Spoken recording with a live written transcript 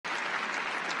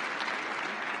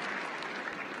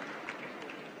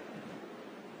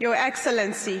Your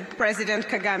Excellency, President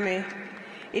Kagame,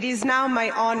 it is now my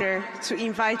honor to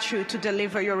invite you to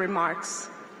deliver your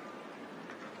remarks.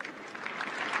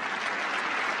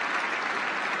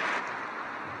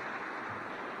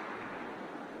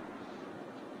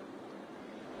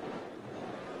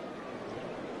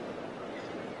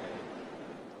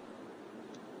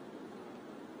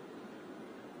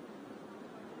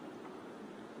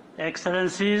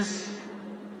 Excellencies,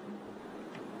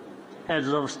 heads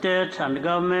of state and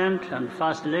government and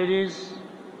first ladies,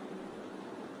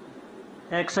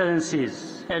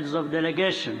 Excellencies, heads of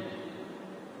delegation,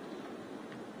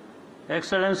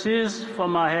 Excellencies,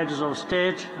 former heads of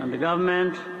state and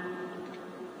government,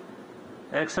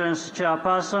 Excellency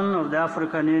Chairperson of the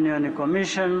African Union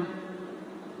Commission,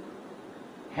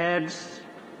 heads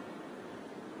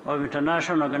of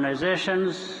international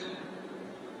organizations,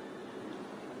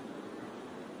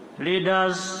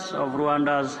 leaders of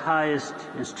Rwanda's highest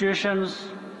institutions,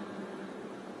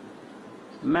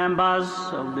 members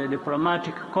of the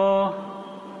diplomatic corps,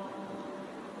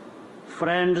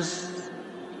 friends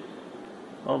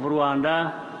of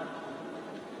Rwanda,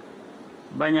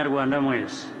 Banyarwanda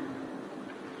mwese.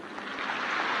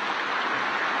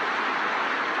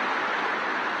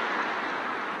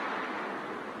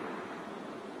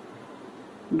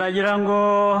 Ndagira ngo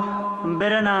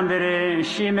mbere na mbere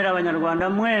nshimira Abanyarwanda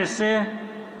mwese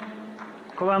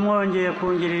kuba mwongeye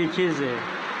kungirira icyizere.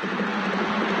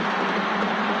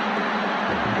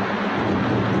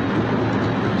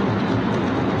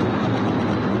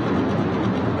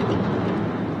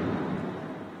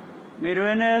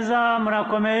 Mwiriwe neza,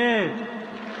 murakomeye.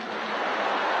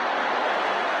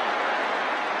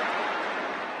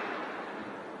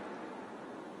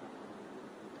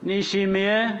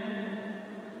 Nishimiye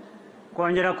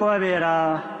kongera kubabera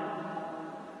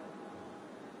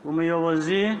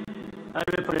umuyobozi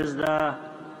ari perezida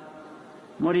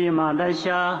muri iyi manda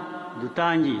nshya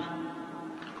dutangiye.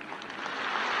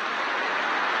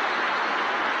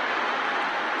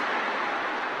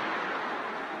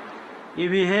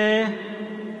 Ibihe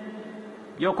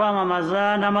byo kwamamaza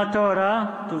n'amatora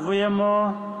tuvuyemo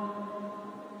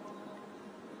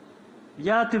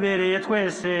byatubereye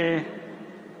twese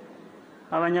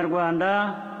Abanyarwanda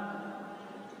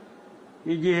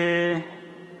igihe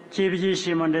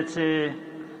cy'ibyishimo ndetse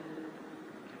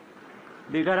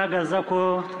bigaragaza ko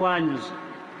twanyuze.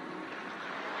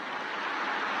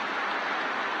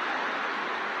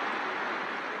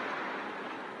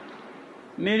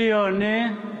 Miliyoni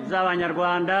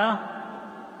z'Abanyarwanda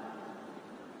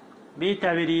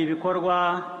bitabiriye ibikorwa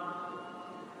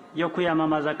byo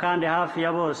kwiyamamaza kandi hafi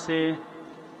ya bose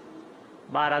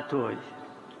baratoye.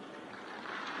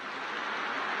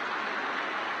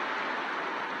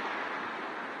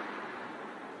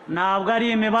 Ntabwo ari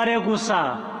imibare gusa,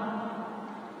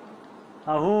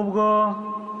 ahubwo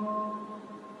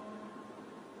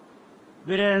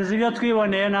birenze ibyo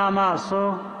twiboneye n'amaso.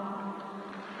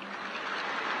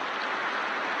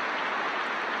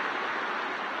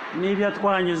 N'ibyo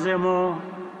twanyuzemo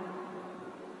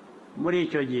muri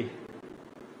icyo gihe.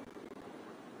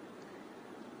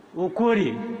 Ukuri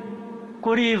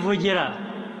kurivugira.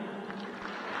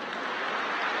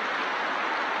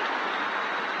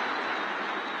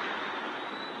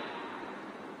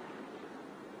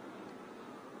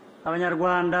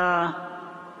 Abanyarwanda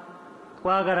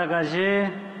twagaragaje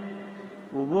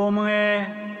ubumwe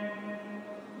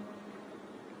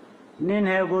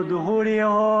n'intego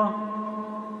duhuriyeho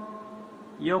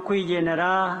yo kwigenera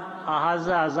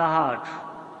ahazaza hacu.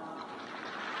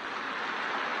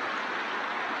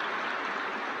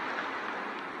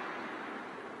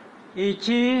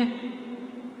 Iki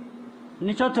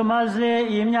nicyo tumaze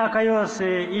iyi myaka yose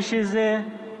ishize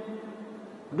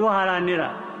duharanira.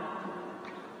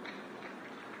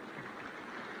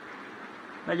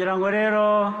 Ndagira ngo rero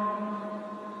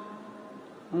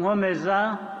nkomeza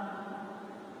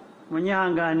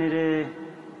munyihanganire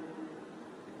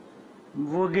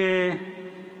mvuge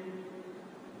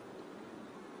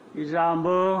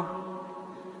ijambo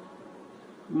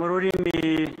mu rurimi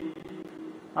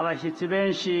abashyitsi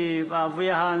benshi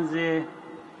bavuye hanze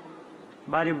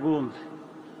bari bwumve.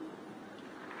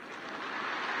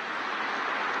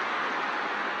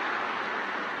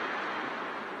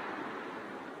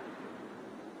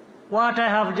 What I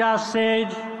have just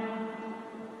said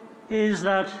is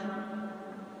that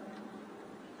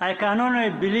I can only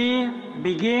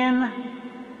begin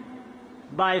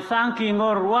by thanking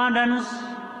all Rwandans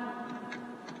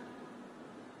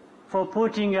for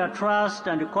putting your trust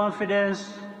and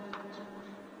confidence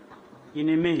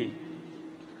in me.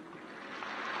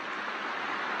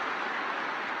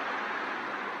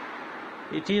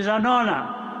 It is an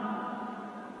honor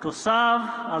to serve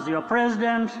as your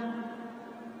president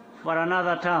for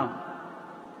another term.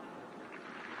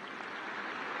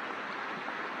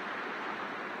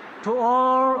 To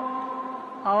all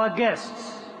our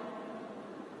guests,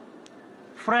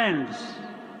 friends,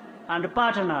 and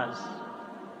partners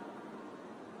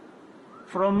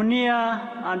from near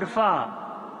and far,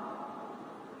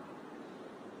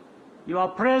 your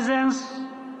presence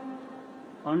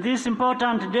on this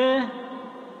important day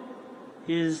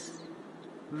is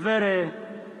very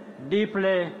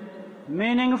deeply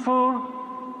meaningful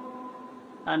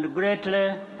and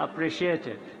greatly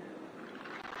appreciated.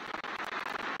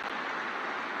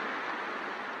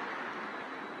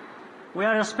 We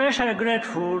are especially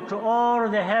grateful to all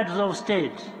the heads of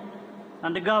state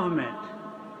and government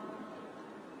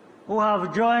who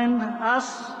have joined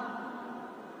us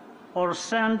or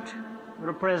sent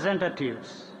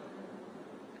representatives.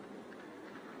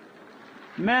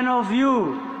 Many of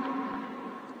you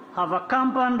have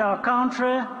accompanied our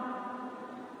country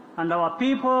and our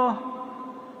people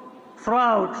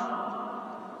throughout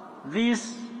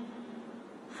this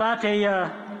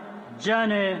 30-year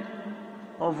journey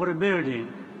of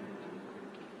rebuilding.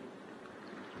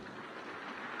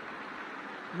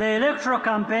 The electoral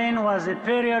campaign was a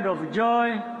period of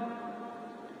joy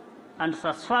and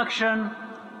satisfaction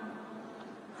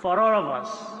for all of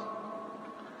us.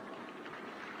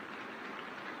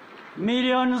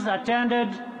 Millions attended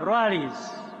rallies,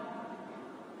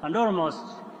 and almost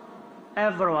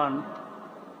everyone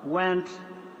went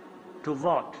to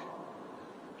vote.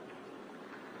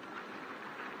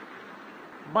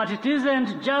 But it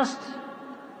isn't just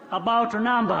about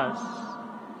numbers.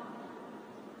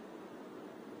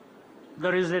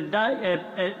 There is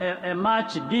a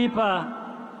much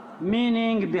deeper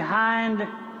meaning behind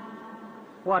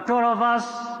what all of us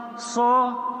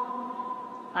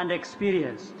saw and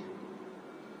experienced.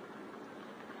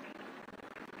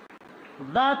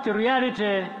 That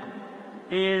reality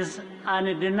is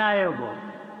undeniable.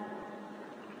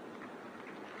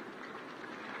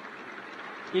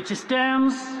 It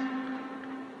stems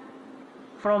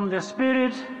from the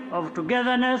spirit of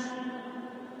togetherness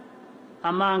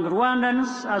among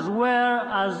Rwandans, as well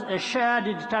as a shared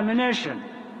determination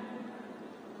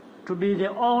to be the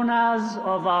owners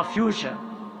of our future.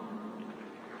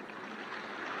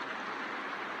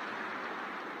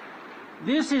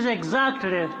 This is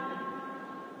exactly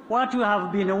what we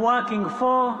have been working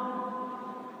for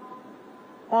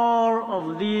all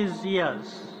of these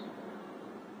years.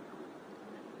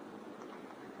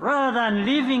 Rather than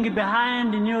leaving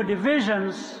behind new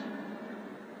divisions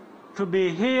to be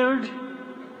healed,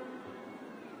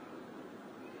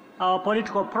 our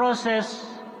political process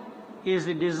is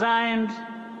designed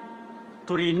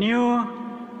to renew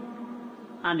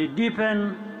and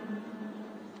deepen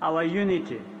our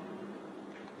unity.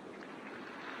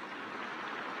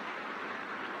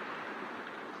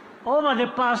 Over the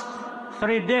past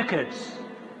 3 decades,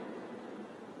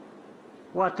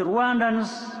 what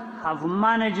Rwandans have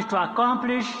managed to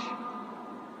accomplish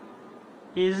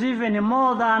is even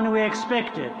more than we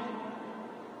expected.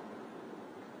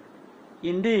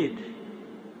 Indeed,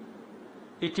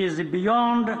 it is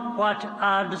beyond what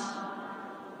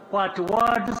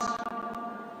words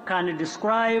can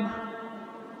describe,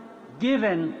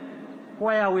 given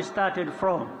where we started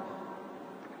from.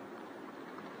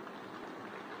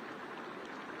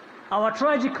 Our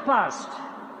tragic past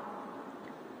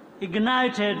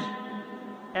ignited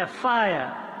a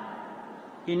fire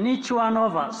in each one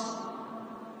of us,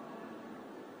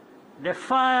 the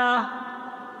fire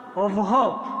of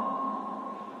hope,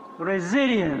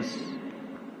 resilience,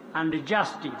 and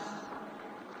justice.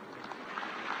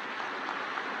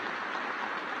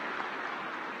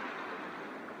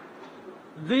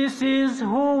 This is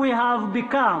who we have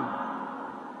become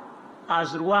as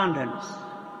Rwandans.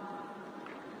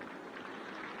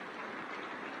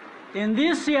 In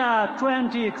this year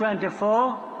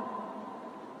 2024,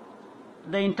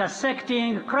 the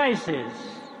intersecting crises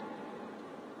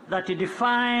that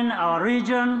define our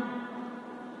region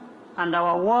and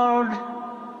our world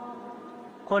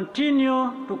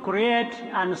continue to create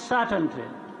uncertainty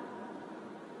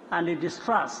and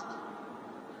distrust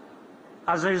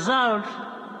as a result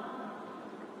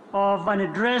of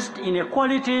unaddressed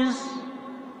inequalities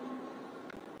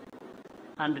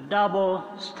and double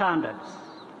standards.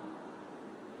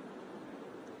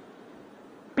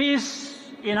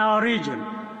 Peace in our region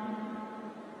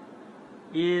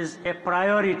is a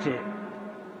priority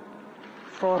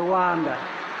for Rwanda.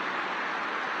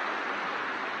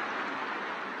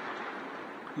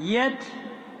 Yet,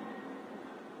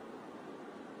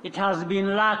 it has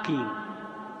been lacking,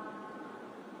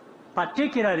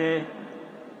 particularly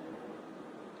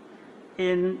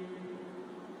in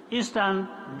eastern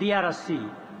DRC.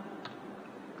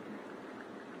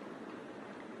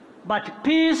 But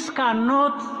peace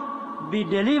cannot be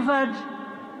delivered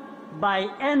by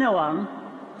anyone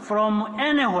from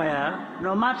anywhere,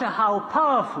 no matter how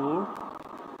powerful,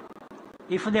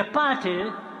 if the party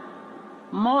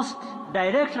most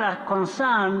directly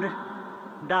concerned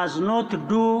does not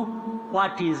do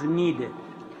what is needed.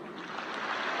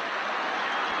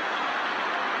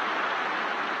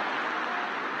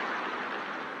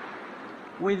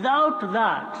 Without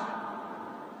that,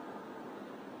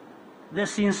 the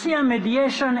sincere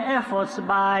mediation efforts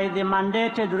by the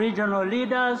mandated regional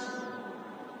leaders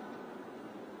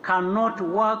cannot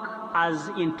work as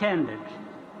intended.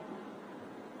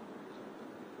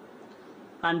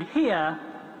 And here,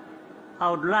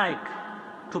 I would like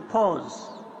to pause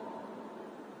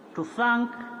to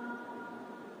thank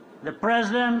the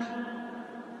President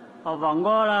of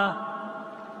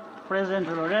Angola, President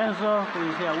Lourenço, who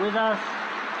is here with us,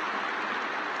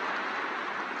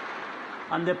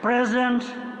 and the President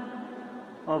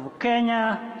of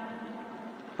Kenya,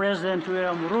 President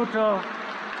W.Ruto,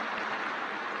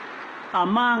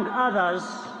 among others,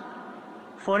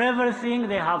 for everything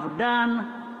they have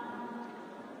done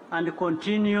and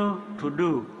continue to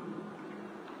do.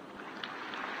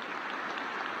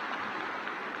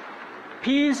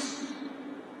 Peace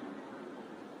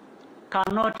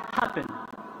cannot happen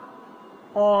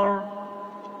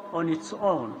all on its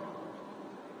own.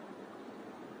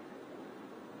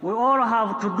 We all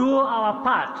have to do our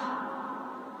part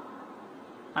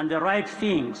and the right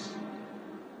things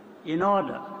in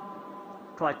order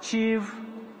to achieve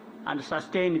and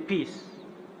sustain peace.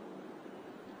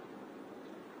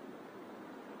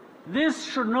 This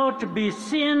should not be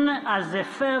seen as a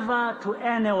favor to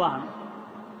anyone.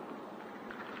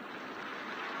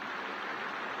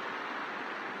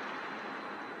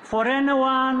 For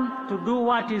anyone to do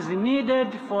what is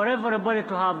needed, for everybody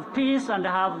to have peace and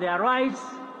have their rights,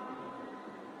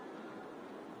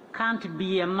 can't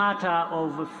be a matter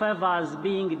of favors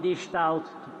being dished out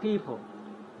to people.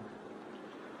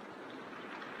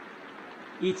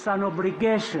 It's an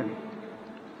obligation.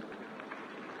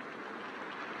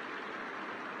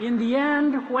 In the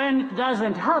end, when it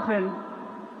doesn't happen,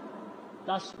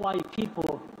 that's why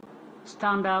people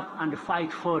stand up and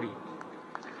fight for it.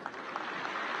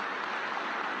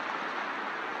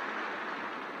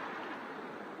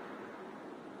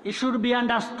 It should be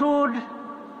understood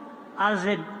as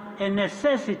a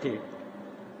necessity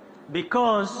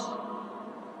because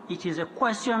it is a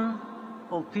question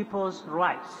of people's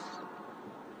rights.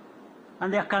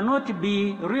 And there cannot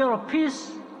be real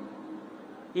peace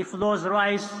if those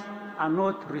rights are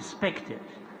not respected.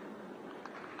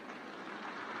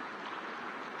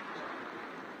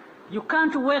 You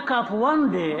can't wake up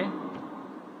one day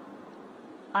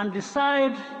and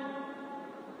decide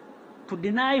to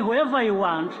deny whoever you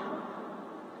want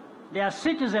their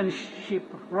citizenship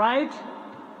right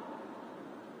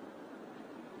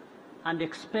and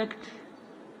expect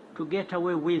to get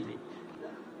away with it.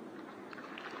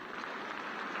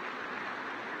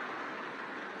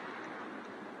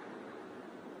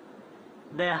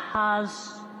 There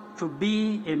has to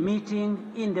be a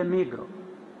meeting in the middle.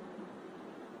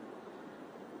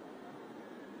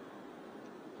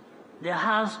 There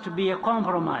has to be a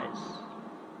compromise.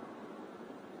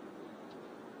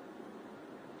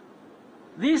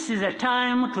 This is a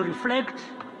time to reflect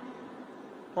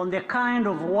on the kind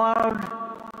of world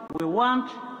we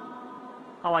want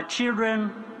our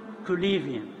children to live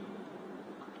in.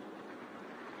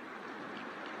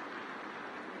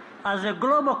 As a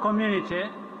global community,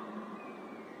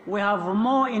 we have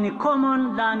more in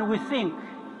common than we think.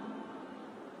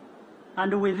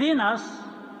 And within us,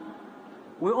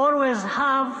 we always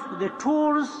have the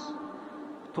tools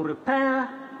to repair,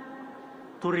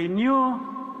 to renew,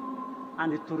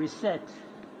 and to reset.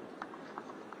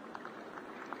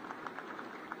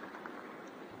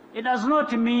 It does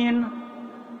not mean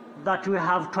that we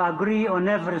have to agree on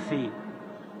everything.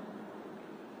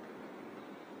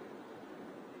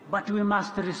 But we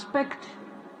must respect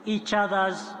each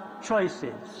other's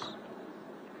choices,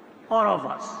 all of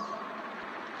us,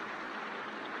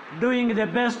 doing the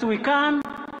best we can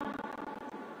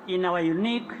in our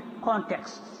unique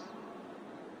contexts.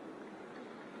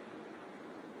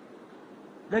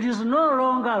 There is no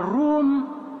longer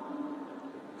room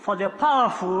for the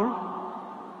powerful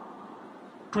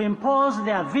to impose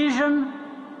their vision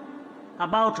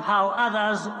about how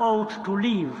others ought to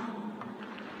live.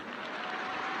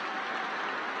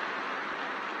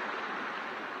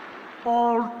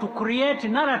 Or to create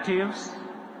narratives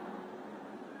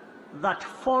that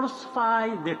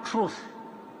falsify the truth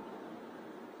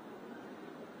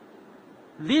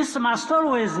This must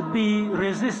always be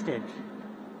resisted,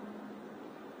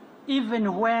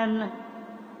 even when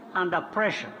under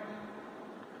pressure.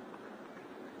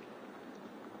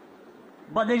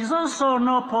 But there is also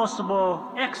no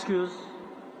possible excuse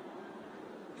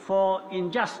for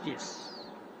injustice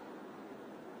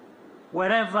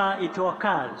wherever it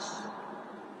occurs,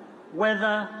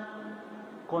 whether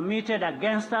committed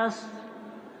against us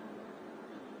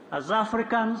as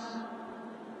Africans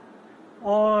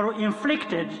or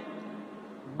inflicted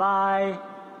by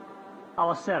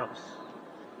ourselves.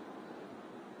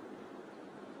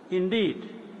 Indeed,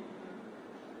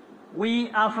 we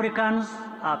Africans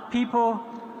are people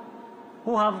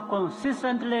who have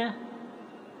consistently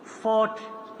fought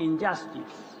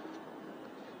injustice.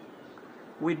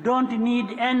 We don't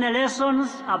need any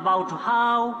lessons about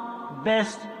how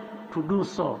best to do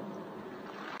so.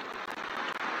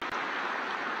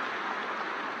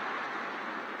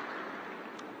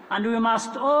 And we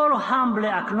must all humbly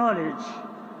acknowledge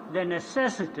the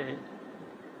necessity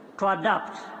to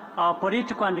adapt our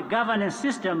political and governance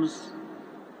systems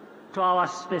to our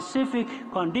specific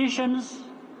conditions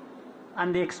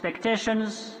and the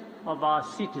expectations of our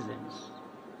citizens.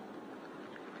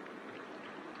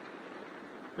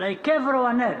 Like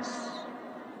everyone else,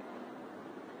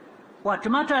 what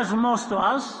matters most to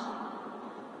us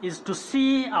is to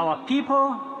see our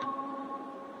people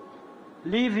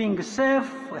living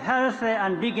safe, healthy,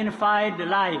 and dignified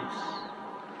lives.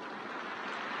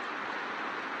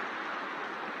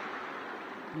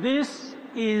 This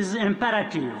is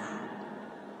imperative,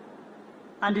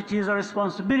 and it is a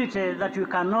responsibility that we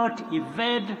cannot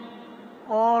evade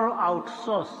or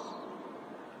outsource.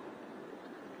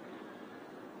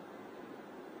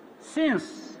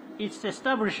 Since its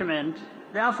establishment,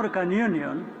 the African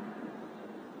Union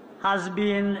has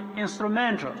been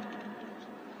instrumental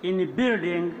in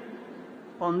building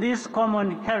on this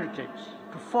common heritage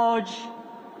to forge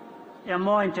a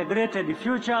more integrated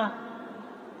future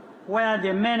where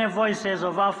the many voices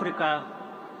of Africa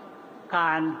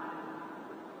can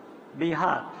be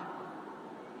heard.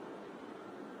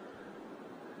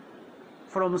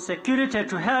 From security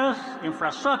to health,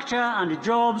 infrastructure, and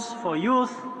jobs for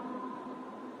youth,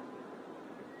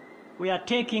 we are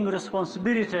taking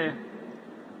responsibility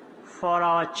for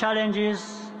our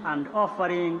challenges and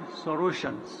offering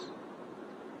solutions.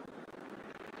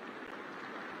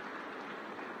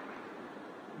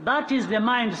 That is the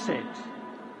mindset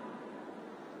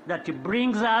that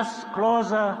brings us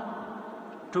closer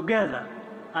together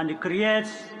and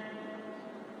creates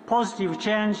positive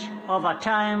change over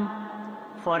time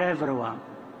for everyone.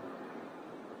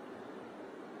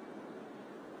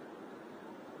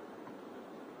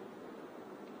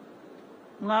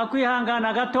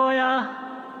 Mwakwihangana gatoya.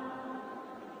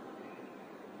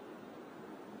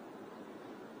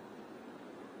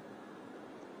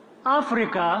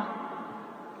 Africa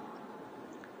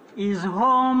is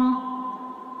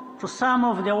home to some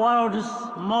of the world's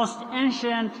most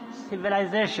ancient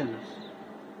civilizations,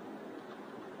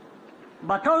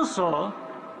 but also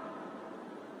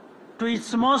to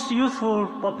its most youthful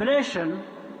population,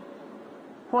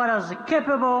 who are as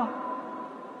capable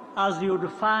as you would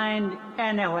find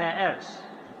anywhere else.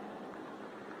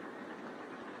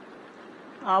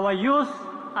 Our youth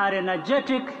are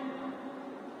energetic,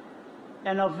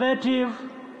 innovative,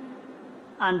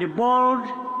 and bold,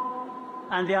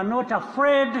 and they are not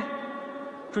afraid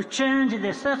to change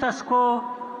the status quo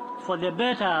for the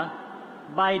better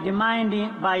by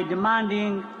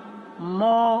demanding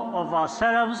more of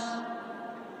ourselves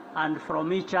and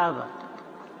from each other.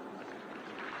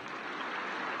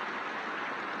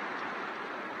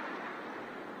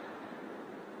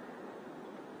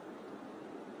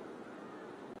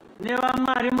 Niba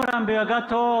mwari murambiwe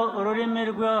gato ururimi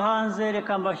rwo hanze,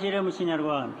 reka mbashyire mu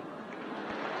Kinyarwanda.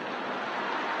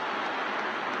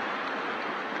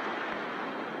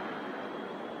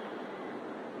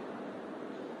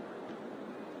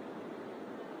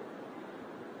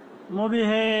 Mu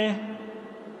bihe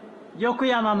byo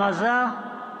kwiyamamaza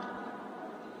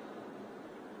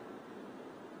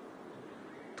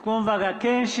twumvaga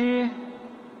kenshi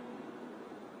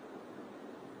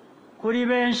kuri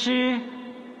benshi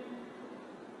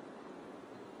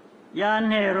ya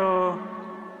ntero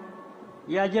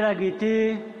yagiraga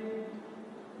iti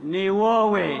ni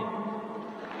wowe.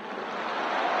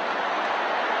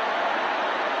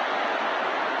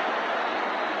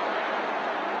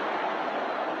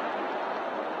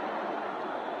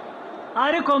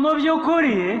 Ariko mu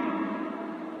by'ukuri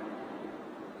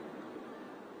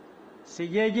si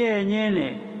jye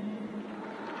jyenyine,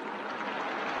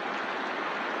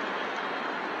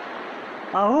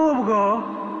 ahubwo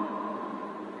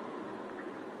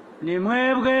ni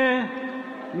mwebwe,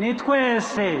 ni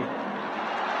twese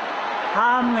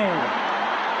hamwe.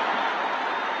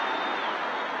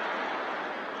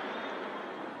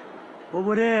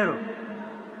 Ubu rero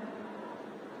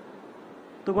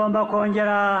tugomba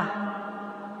kongera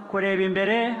kureba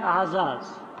imbere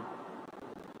ahazaza.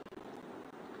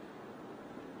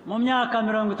 Mu myaka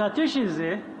 30 ishize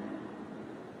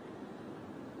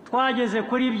twageze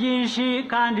kuri byinshi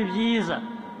kandi byiza.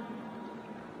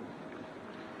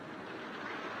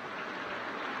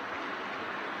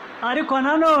 Ariko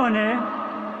nanone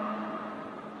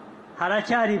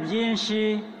haracyari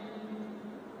byinshi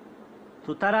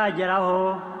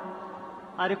tutarageraho,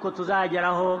 ariko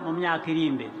tuzageraho mu myaka iri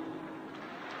imbere.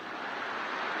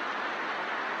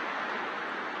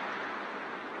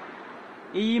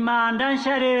 Iyi manda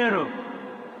nshya rero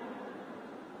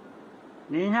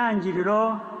ni intangiriro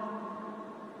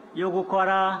yo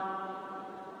gukora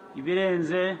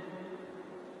ibirenze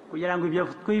kugira ngo ibyo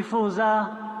twifuza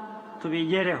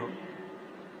tubigereho.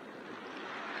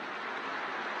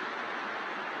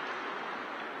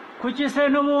 Kuki se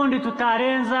n'ubundi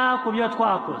tutarenza ku byo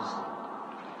twakoze?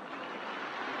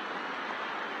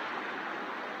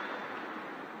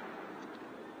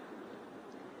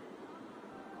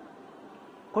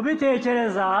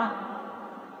 Kubitekereza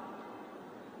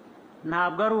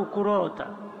ntabwo ari ukurota.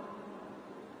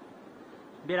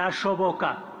 Birashoboka,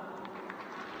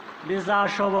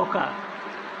 bizashoboka.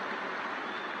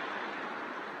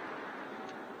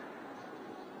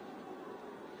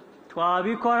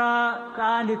 Twabikora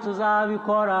kandi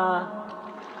tuzabikora.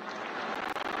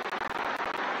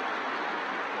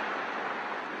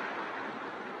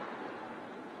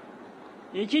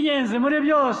 Icy'ingenzi muri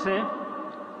byose,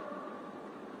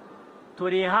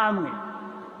 turi hamwe,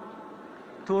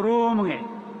 turi umwe.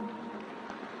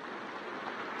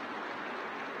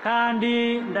 Kandi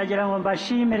ndagira ngo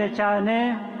mbashimire cyane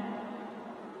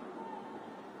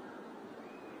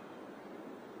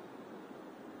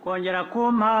kongera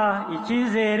kumpa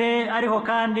icyizere, ariko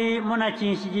kandi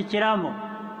munakinshyigikiramo.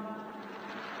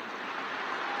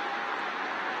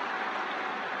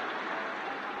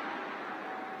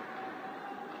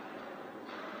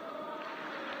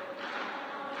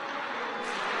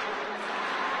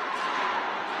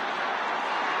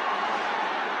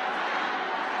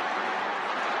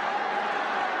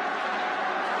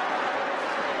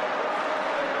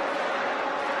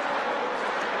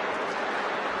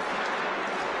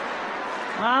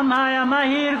 Mwampaye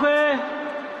amahirwe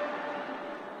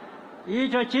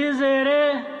y'icyo cyizere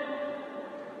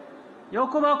yo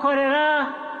kubakorera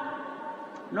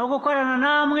no gukorana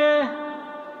namwe.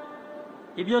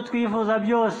 Ibyo twifuza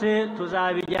byose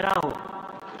tuzabigeraho.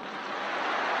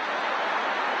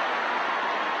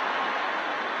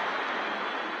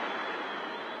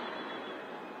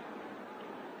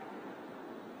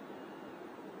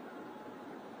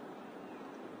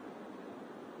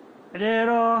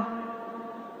 Rero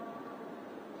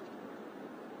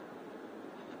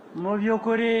mu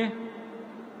by'ukuri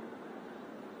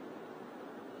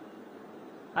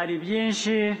hari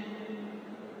byinshi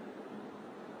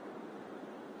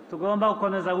tugomba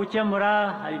gukomeza gukemura,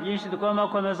 hari byinshi tugomba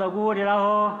gukomeza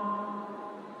guhuriraho.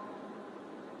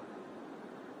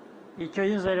 Icyo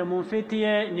yizere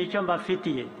mumfitiye nicyo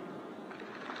mbafitiye.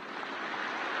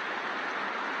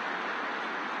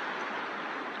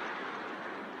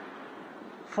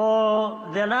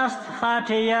 For the last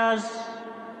 30 years,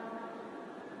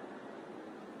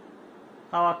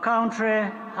 our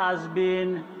country has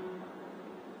been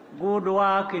good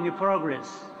work in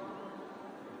progress.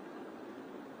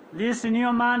 This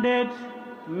new mandate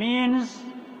means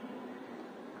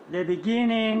the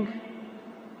beginning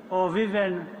of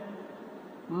even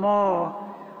more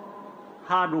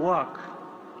hard work.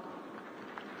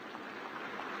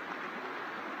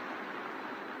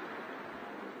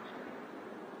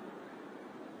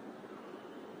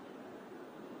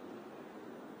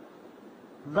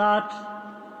 That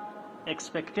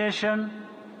expectation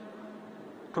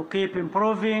to keep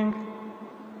improving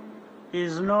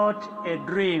is not a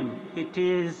dream, it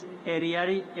is a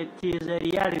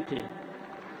reality.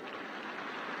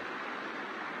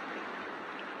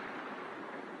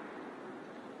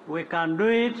 We can do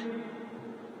it,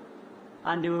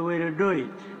 and we will do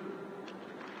it.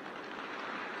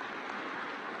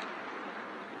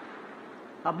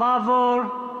 Above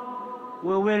all,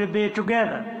 we will be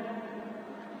together.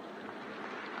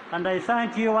 And I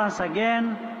thank you once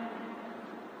again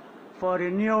for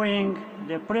renewing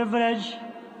the privilege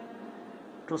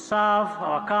to serve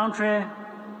our country.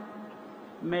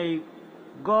 May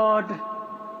God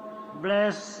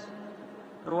bless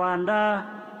Rwanda,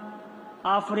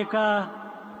 Africa,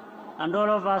 and all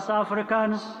of us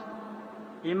Africans.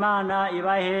 Imana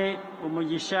ibahe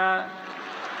umugisha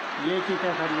igihe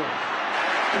cy'iteka ryose.